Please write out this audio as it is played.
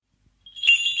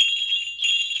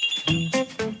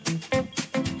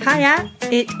Hiya,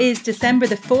 it is December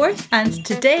the 4th, and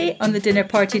today on the Dinner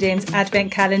Party Dames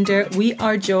Advent Calendar, we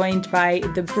are joined by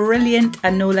the brilliant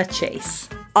Enola Chase.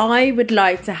 I would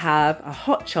like to have a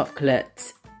hot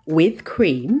chocolate with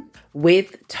cream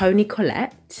with Toni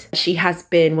Collette. She has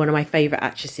been one of my favourite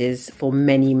actresses for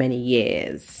many, many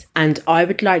years. And I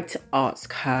would like to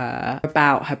ask her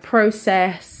about her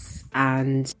process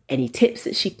and any tips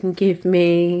that she can give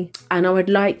me. And I would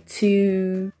like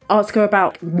to ask her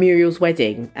about Muriel's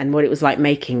Wedding and what it was like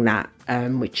making that,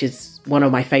 which is one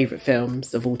of my favourite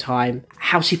films of all time.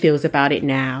 How she feels about it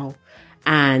now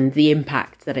and the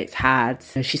impact that it's had.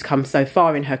 She's come so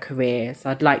far in her career, so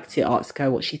I'd like to ask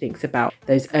her what she thinks about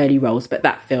those early roles, but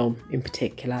that film in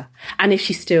particular. And if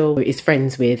she still is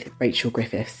friends with Rachel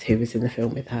Griffiths, who was in the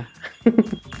film with her.